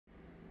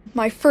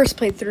My first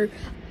playthrough.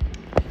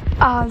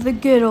 The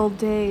good old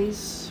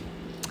days.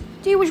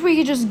 Do you wish we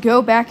could just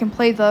go back and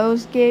play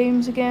those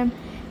games again?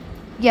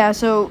 Yeah,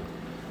 so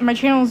my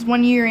channel's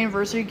 1 year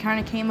anniversary kind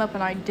of came up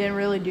and I didn't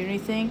really do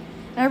anything.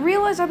 And I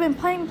realized I've been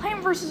playing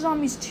Plants vs.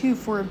 Zombies 2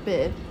 for a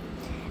bit.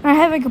 And I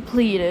haven't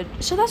completed.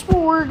 So that's what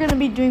we're going to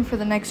be doing for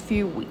the next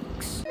few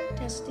weeks.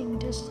 Testing.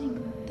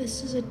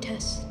 This is a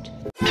test.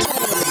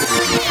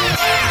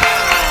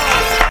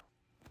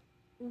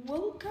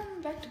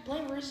 Welcome back to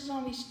Plants vs.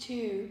 Zombies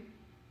 2.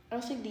 I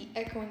don't think the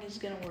echoing is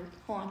going to work.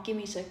 Hold on, give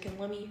me a second.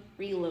 Let me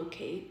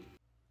relocate.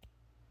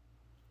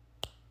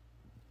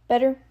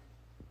 Better?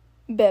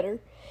 Better.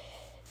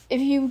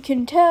 If you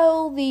can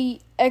tell,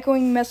 the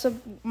echoing mess up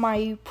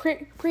my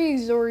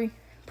prehistoric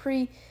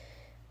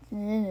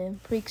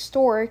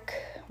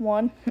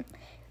one.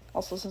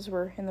 Also, since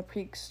we're in the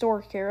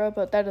prehistoric era,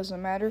 but that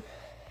doesn't matter.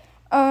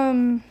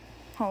 Hold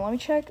on, let me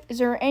check. Is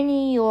there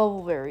any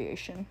level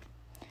variation?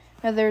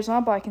 Now, there's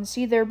not, but I can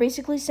see they're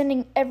basically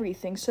sending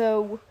everything.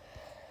 So,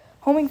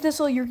 Homing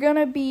Thistle, you're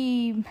gonna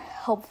be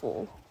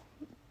helpful.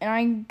 And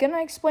I'm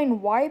gonna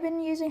explain why I've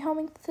been using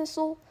Homing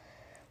Thistle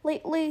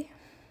lately.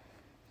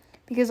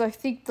 Because I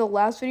think the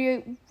last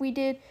video we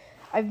did,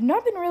 I've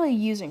not been really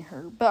using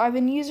her, but I've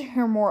been using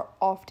her more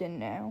often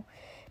now.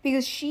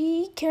 Because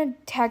she can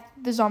attack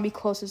the zombie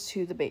closest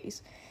to the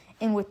base.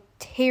 And with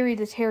Terry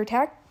the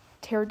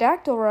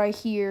pterodactyl right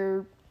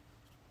here,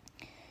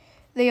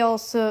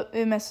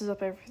 it messes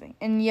up everything.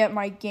 And yet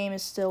my game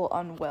is still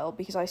unwell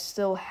because I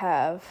still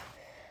have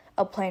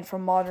a plane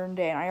from modern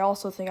day. And I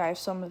also think I have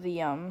some of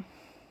the,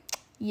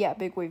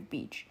 Big Wave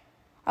Beach.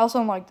 I also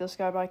don't like this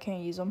guy, but I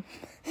can't use him.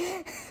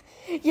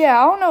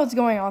 Yeah, I don't know what's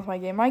going on with my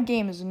game. My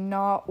game is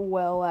not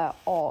well at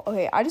all.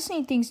 Okay, I just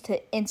need things to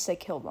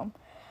insta-kill them.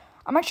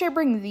 I'm actually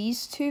bringing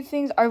these two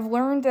things. I've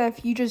learned that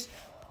if you just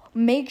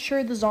make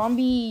sure the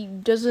zombie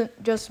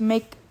doesn't just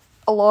make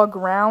a lot of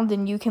ground,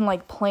 then you can,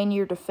 like, plane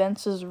your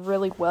defenses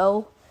really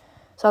well.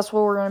 So that's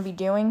what we're going to be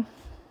doing.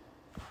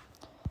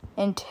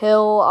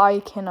 Until I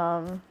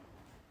can,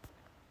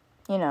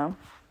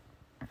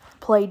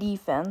 play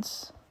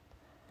defense.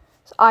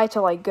 So I have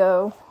to, like,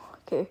 go.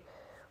 Okay,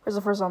 where's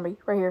the first zombie?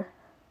 Right here.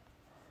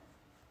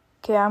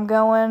 Okay, I'm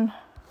going.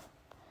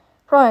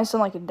 Probably gonna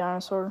sound like a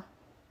dinosaur.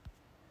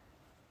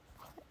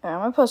 Yeah,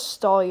 I'm gonna put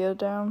Stalia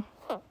down.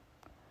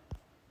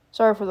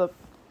 Sorry for the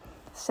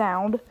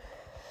sound.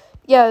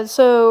 Yeah,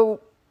 so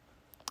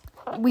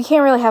we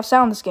can't really have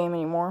sound in this game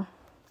anymore.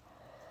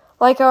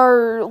 Like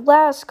our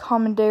last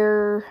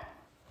commentator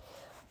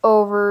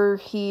over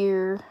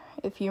here,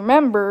 if you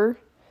remember.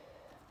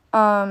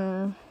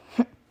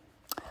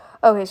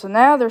 Okay, so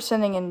now they're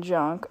sending in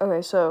junk.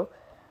 Okay, so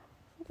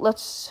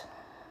let's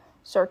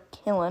start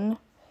killing.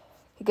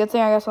 Good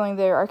thing I got something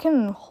there. I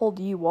can hold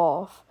you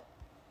off.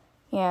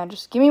 Yeah,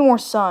 just give me more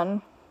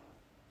sun.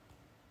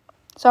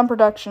 Sun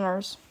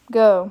productioners,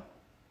 go.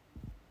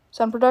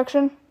 Sun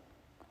production.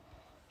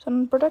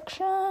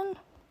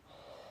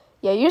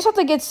 Yeah, you just have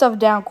to get stuff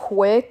down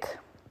quick.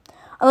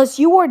 Unless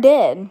you are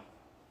dead.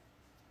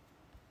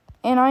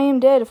 And I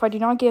am dead if I do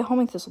not get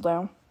Homing Thistle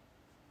down.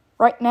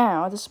 Right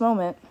now, at this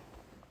moment.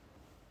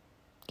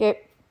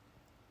 Okay.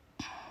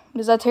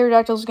 Because that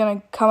pterodactyl is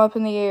going to come up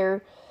in the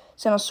air.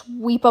 It's going to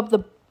sweep up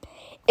the...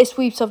 It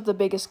sweeps up the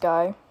biggest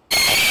guy. I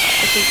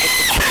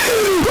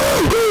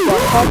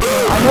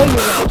know you're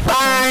going to touch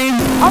him.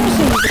 I'm just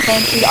going to use the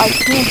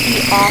flame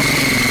speed.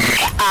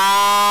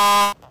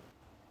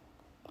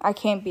 I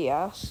can't be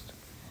asked.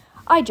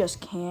 I just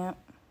can't.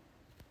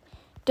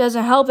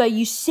 Doesn't help that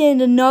you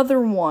send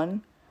another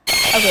one.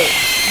 Okay,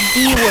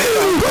 deal with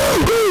them.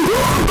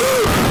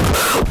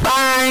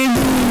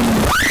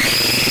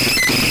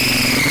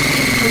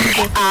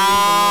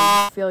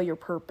 Fail your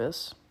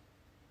purpose.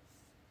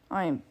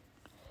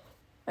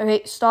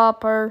 Okay,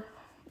 stop her.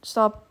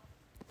 Stop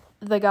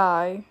the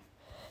guy.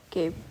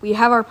 Okay, we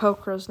have our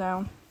pokers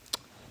now.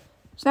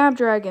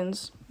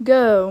 Snapdragons,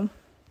 go.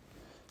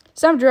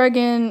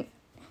 Snapdragon.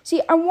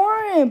 See, I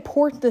want to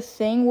import the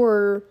thing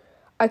where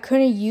I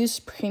couldn't use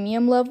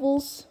premium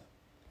levels.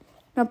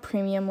 Not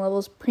premium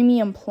levels,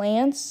 premium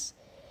plants.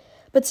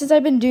 But since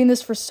I've been doing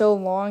this for so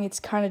long, it's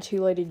kind of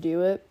too late to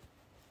do it.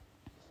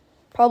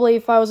 Probably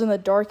if I was in the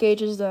Dark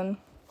Ages, then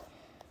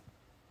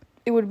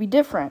it would be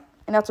different.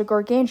 And that's a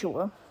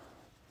Gargantua.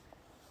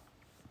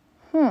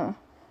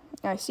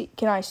 I see.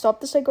 Can I stop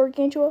this at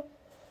Gargantua?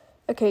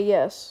 Okay,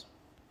 yes.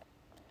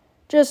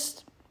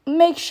 Just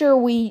make sure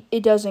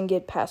it doesn't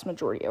get past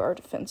majority of our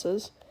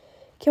defenses.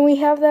 Can we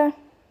have that?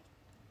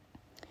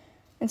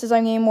 And since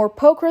I'm getting more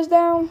pokers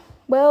down,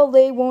 well,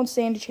 they won't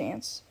stand a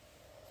chance.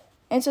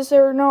 And since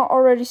they're not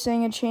already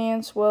standing a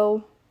chance,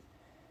 well,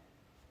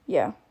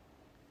 yeah.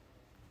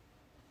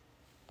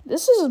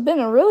 This has been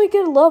a really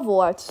good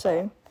level, I'd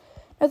say.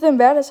 Nothing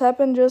bad has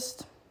happened,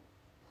 just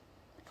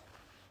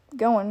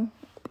going.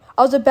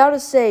 I was about to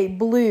say,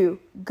 Blue,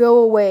 go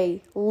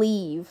away,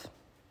 leave.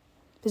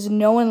 Because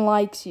no one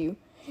likes you.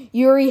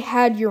 You already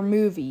had your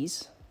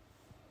movies.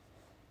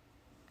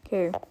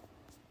 Okay,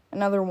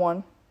 another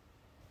one.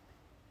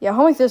 Yeah,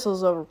 Homing Thistle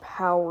is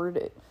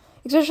overpowered.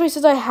 Especially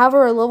since I have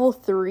her at level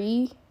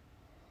 3.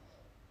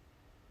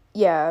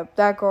 Yeah,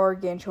 that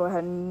Gargantua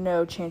had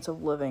no chance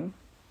of living.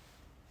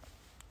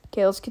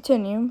 Okay, let's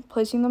continue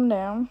placing them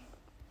down.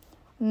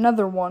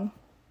 Another one.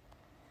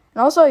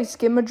 And also, I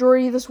skipped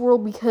majority of this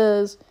world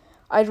because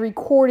either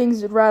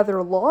recordings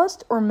rather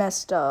lost or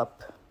messed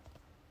up.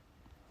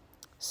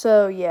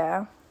 So,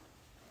 yeah.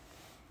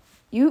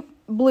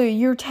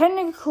 Blue, I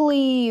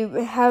technically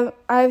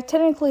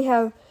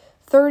have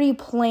 30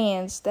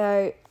 plants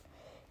that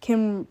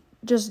can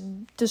just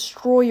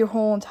destroy your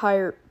whole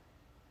entire...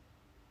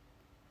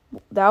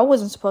 That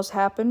wasn't supposed to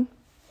happen.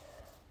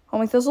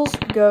 Homing thistles,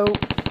 go.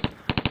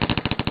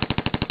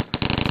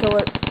 Kill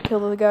it.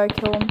 Kill the guy,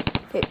 kill him.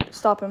 Okay,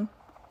 stop him.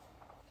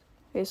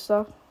 Okay,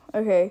 stop.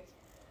 Okay.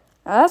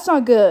 Now that's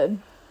not good.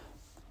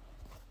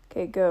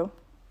 Okay, go.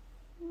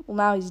 Well,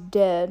 now he's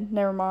dead.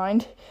 Never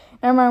mind.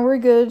 Never mind, we're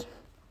good.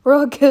 We're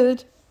all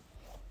good.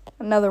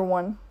 Another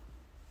one.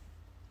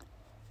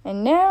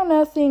 And now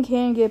nothing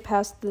can get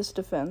past this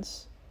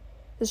defense.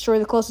 Destroy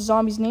the closest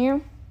zombies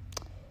near.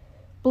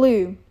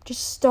 Blue,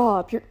 just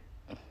stop.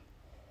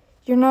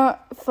 You're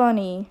not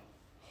funny.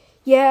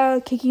 Yeah,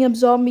 kicking up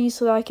zombies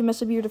so that I can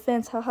mess up your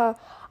defense. Haha.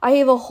 I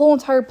have a whole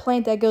entire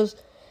plant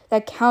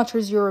that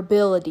counters your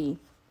ability.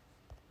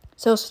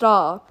 So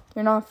stop.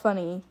 You're not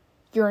funny.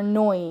 You're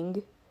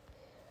annoying.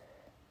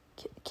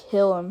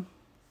 Kill him.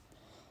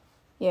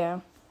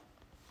 Yeah.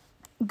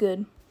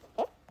 Good.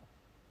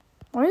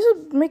 Why does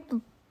it make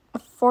a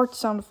fart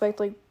sound effect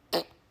like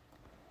every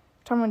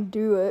time I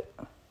do it?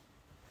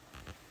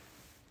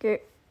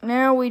 Okay,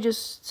 now we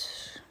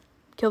just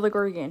kill the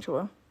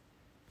Gargantua.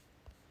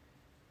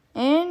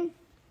 And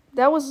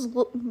that was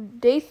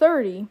day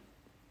 30.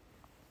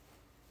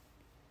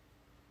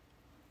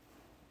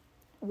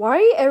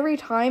 Why every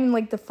time,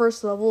 like, the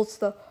first level, it's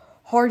the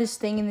hardest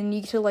thing, and then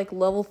you get to, like,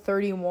 level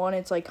 31,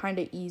 it's, like, kind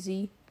of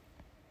easy?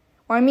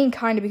 Well, I mean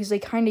kind of, because they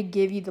kind of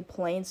give you the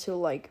plants to,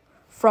 like,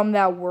 from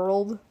that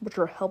world, which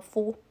are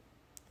helpful.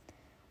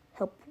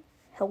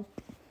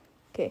 Help.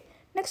 Okay,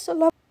 next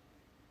level.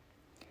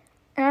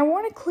 And I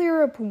want to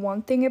clear up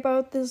one thing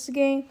about this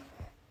game.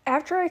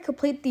 After I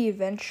complete the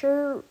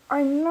adventure,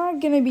 I'm not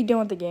going to be done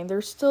with the game.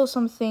 There's still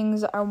some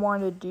things I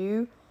want to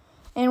do,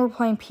 and we're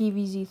playing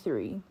PvZ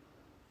 3.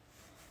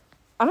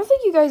 I don't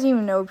think you guys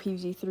even know what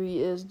PvZ 3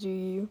 is, do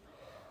you?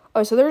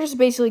 Oh, so they're just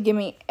basically giving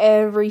me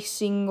every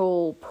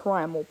single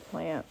primal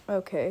plant.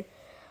 Okay.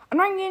 I'm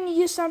not going to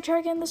use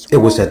soundtrack in this It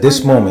was at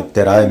this moment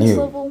that I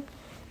knew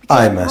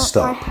I messed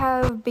up. I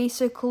have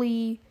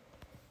basically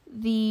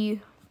the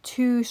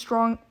two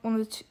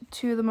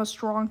of the most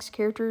strongest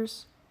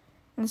characters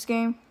in this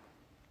game.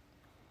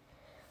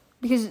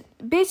 Because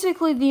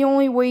basically the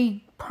only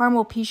way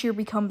Primal P-Shear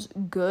becomes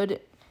good,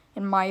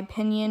 in my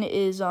opinion,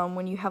 is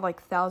when you have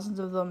like thousands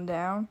of them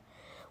down.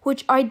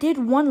 Which I did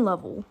one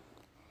level.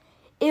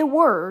 It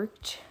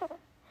worked.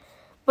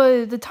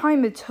 But the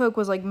time it took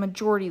was like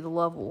majority of the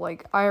level.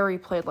 Like I already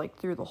played like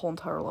through the whole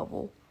entire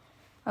level.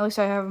 At least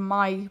I have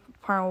my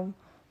Primal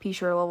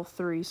P-Shear level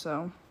 3,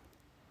 so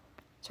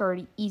it's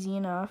already easy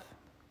enough.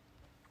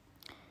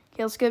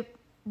 Okay, let's get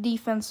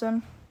defense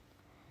in.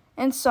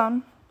 And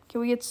sun.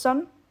 Can we get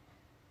sun?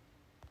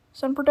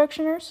 Sun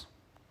protectioners?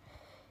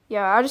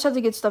 Yeah, I just have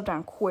to get stuff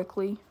down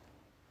quickly.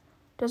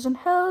 Doesn't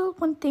help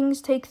when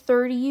things take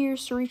 30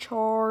 years to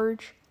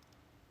recharge.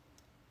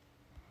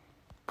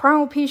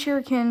 Primal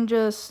P-Shear can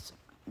just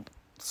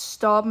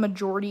stop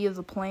majority of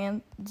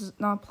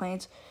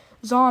the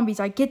zombies.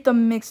 I get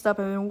them mixed up.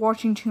 I've been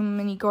watching too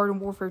many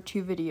Garden Warfare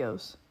 2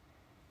 videos.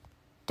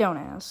 Don't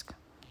ask.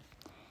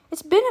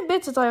 It's been a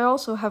bit since I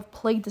also have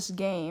played this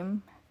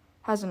game,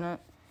 hasn't it?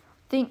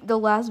 I think the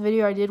last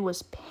video I did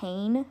was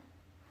Pain,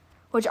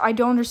 which I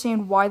don't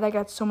understand why that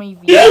got so many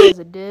views as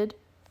it did.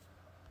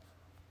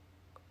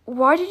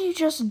 Why did you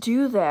just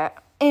do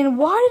that? And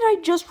why did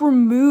I just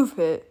remove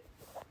it?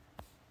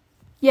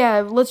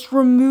 Yeah, let's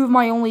remove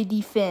my only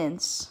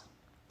defense.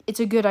 It's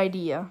a good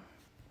idea.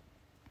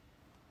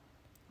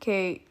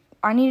 Okay,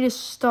 I need to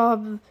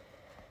stop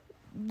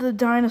the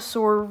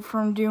dinosaur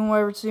from doing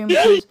whatever it's doing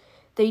because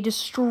they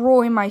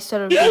destroy my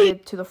setup to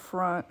get to the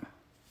front.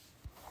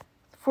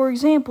 For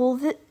example,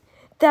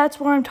 that's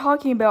what I'm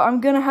talking about.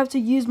 I'm gonna have to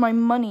use my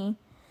money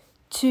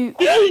to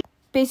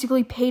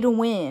basically pay to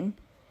win.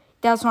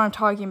 That's what I'm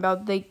talking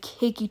about. They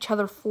kick each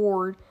other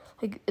forward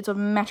like it's a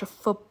match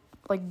of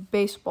like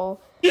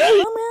baseball. Come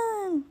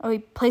on. Okay,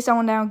 place that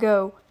one down,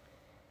 go.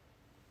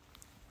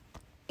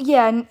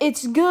 Yeah,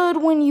 it's good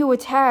when you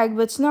attack,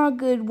 but it's not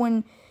good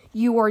when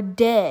you are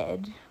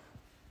dead.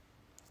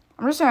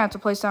 I'm just gonna have to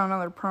place down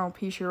another Primal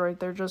P-Shear right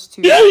there just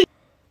to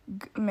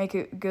make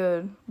it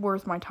good,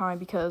 worth my time,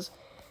 because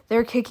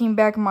they're kicking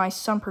back my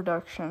sun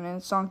production, and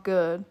it's not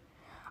good.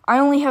 I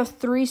only have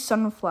 3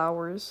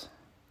 sunflowers.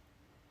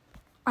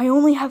 I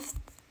only have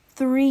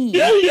 3.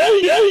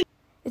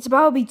 It's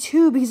about to be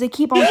 2 because they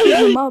keep on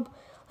kicking them up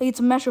like it's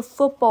a match of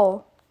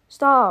football.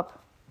 Stop.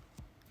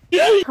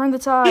 Turn the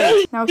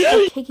tide. Now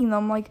start kicking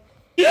them like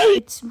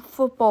it's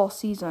football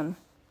season.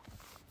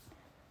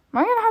 Am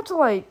I gonna have to,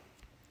 like,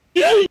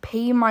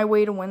 pay my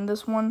way to win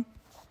this one?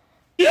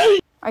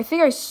 I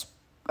think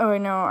oh,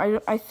 no.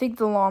 I think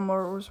the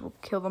lawnmowers will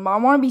kill them. I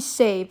want to be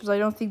safe because I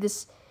don't think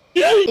this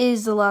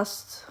is the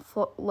last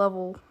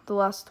level. The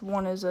last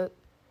one, is it?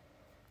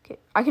 Okay,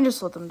 I can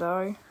just let them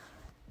die.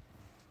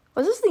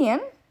 Was this the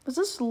end? Was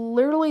this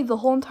literally the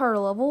whole entire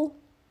level?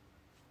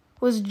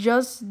 Was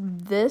just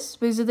this?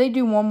 Because if they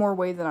do one more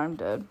wave, then I'm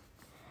dead.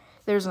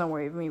 There's no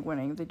way of me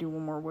winning if they do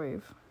one more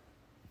wave.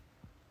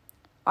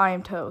 I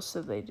am toast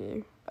if they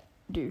do.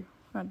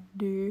 Not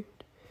do.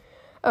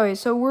 Okay,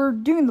 so we're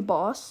doing the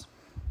boss.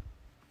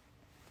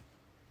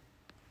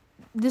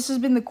 This has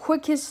been the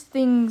quickest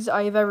things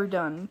I have ever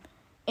done.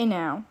 And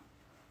now.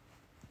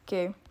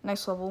 Okay,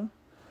 next level.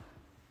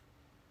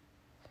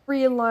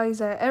 Realize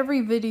that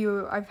every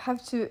video I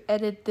have to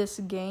edit this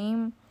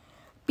game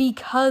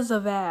because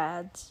of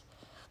ads.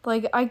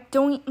 Like, I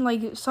don't,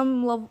 like,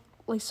 some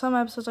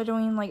episodes I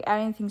don't even, like, add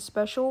anything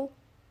special.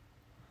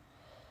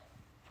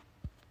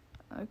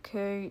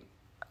 Okay.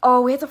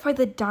 Oh, we have to fight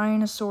the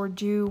dinosaur,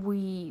 do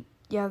we?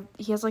 Yeah,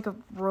 he has, like, a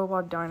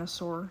robot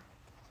dinosaur.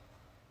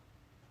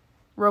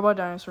 Robot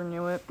dinosaur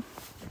knew it.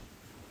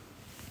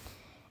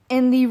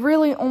 And the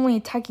really only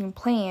attacking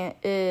plant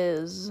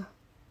is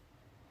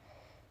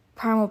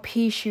Primal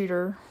Pea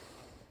Shooter.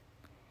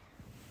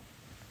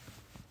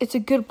 It's a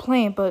good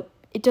plant, but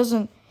it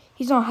doesn't.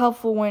 He's not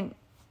helpful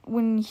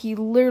when he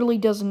literally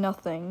does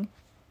nothing.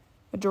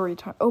 Majority of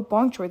the time. Oh,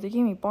 Bong Choy. They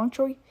gave me Bong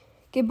Choy.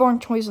 Get Bong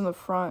Choys in the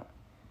front.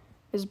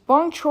 Is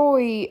Bong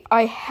Choy?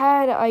 I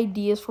had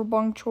ideas for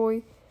Bong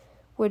Choy,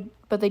 but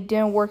they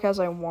didn't work as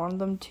I wanted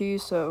them to.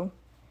 So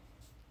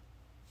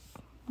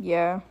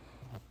yeah.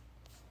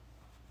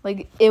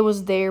 Like, it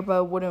was there, but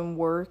it wouldn't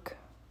work.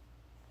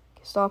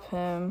 Stop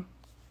him.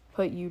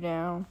 Put you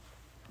down.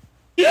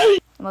 And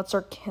let's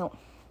start killing.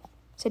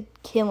 Said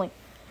killing.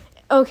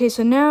 Okay,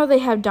 so now they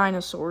have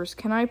dinosaurs.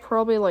 Can I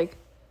probably, like,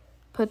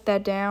 put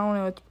that down?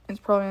 And it's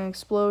probably gonna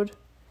explode.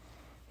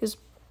 Okay,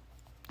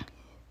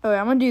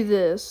 I'm gonna do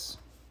this.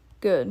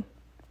 Good.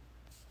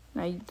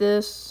 Now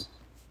this.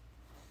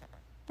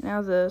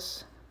 Now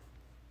this.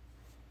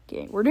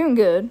 Okay, we're doing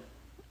good.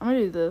 I'm gonna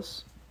do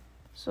this.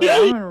 So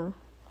I'm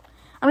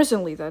just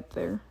gonna leave that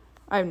there.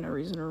 I have no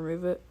reason to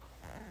remove it.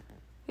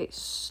 Okay,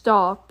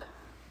 stop.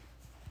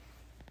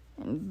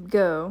 And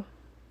go.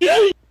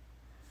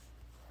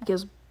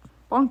 Because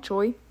Bong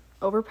Choy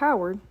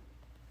overpowered.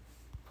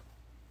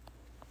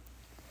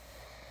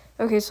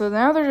 Okay, so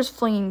now they're just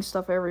flinging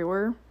stuff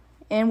everywhere.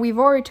 And we've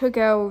already took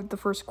out the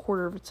first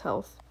quarter of its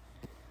health.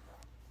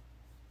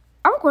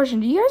 I have a question.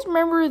 Do you guys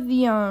remember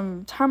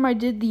the time I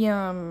did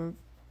the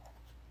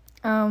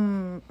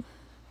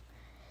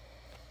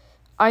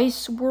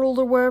Ice World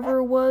or whatever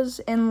it was,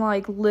 and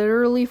like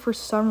literally for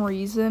some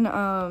reason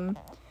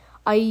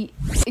I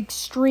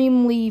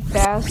extremely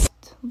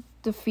fast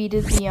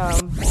defeated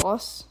the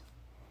boss.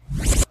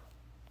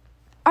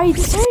 I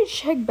decided to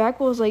check back.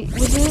 Was it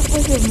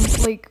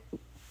like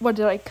what,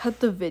 did I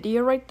cut the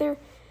video right there?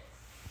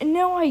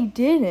 No, I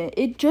didn't.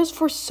 It just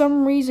for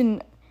some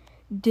reason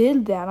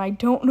did that. I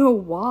don't know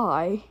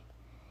why.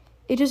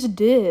 It just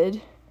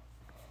did.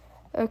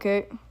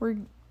 Okay, we're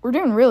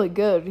doing really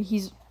good.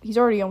 He's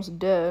already almost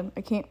dead.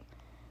 I can't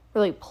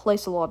really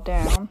place a lot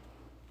down.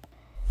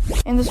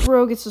 And this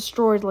row gets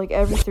destroyed like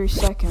every 3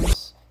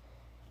 seconds.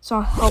 It's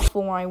not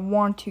helpful when I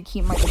want to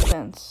keep my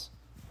defense.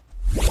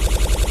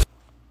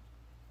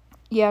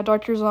 Yeah,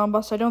 Dr.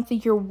 Zombus, I don't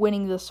think you're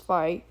winning this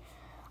fight.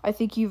 I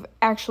think you've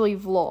actually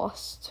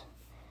lost.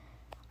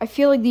 I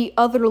feel like the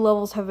other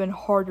levels have been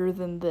harder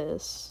than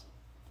this.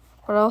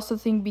 But I also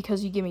think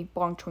because you give me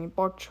Bong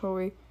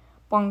Choy.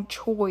 Bong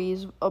Choy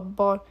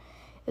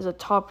is a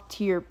top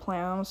tier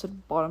plant. I almost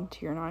said bottom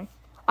tier, and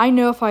I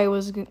knew if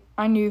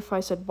I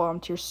said bottom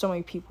tier, so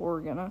many people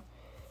were gonna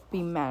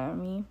be mad at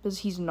me, because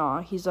he's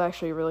not. He's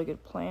actually a really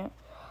good plant.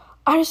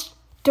 I just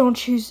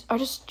choose not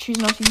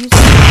to use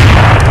it.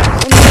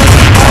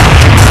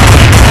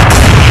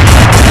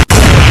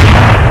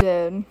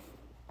 Dead.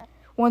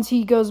 Once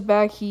he goes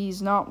back,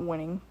 he's not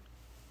winning.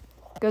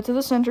 Go to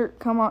the center.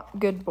 Come on,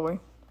 good boy.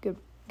 Good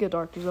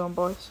Dr. Zone,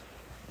 boss.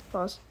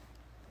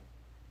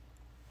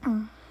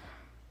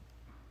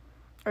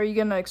 Are you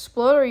gonna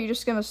explode, or are you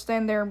just gonna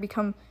stand there and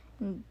become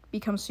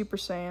Super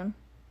Saiyan?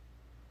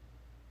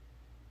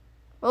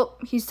 Well,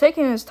 he's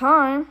taking his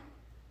time.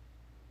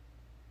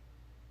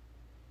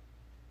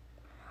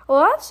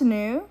 Well, that's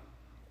new.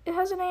 It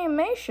has an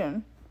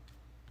animation.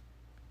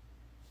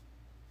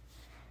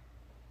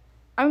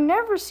 I've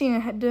never seen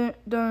it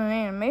done an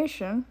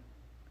animation.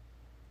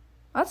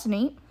 That's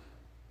neat.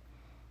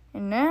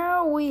 And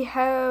now we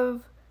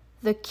have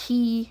the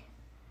key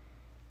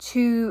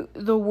to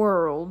the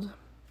world.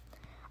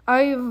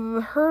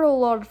 I've heard a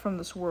lot from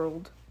this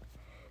world.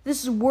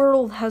 This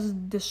world has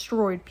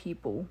destroyed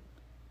people.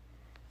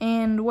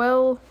 And,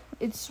 well,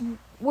 it's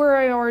where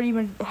I already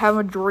have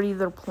a majority of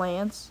their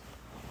plants.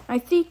 I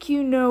think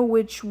you know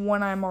which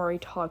one I'm already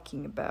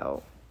talking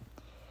about.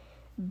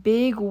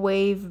 Big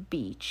Wave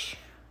Beach.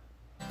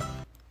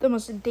 The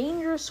most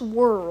dangerous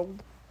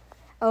world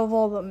of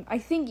all of them. I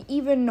think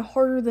even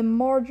harder than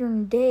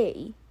modern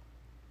day.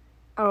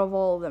 out of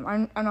all of them.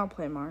 I'm not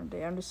playing modern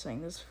day. I'm just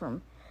saying this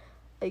from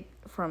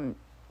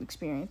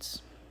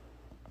experience.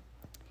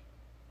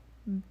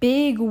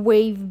 Big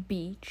Wave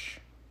Beach.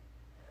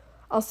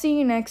 I'll see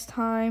you next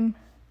time.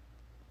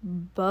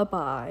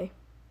 Bye-bye.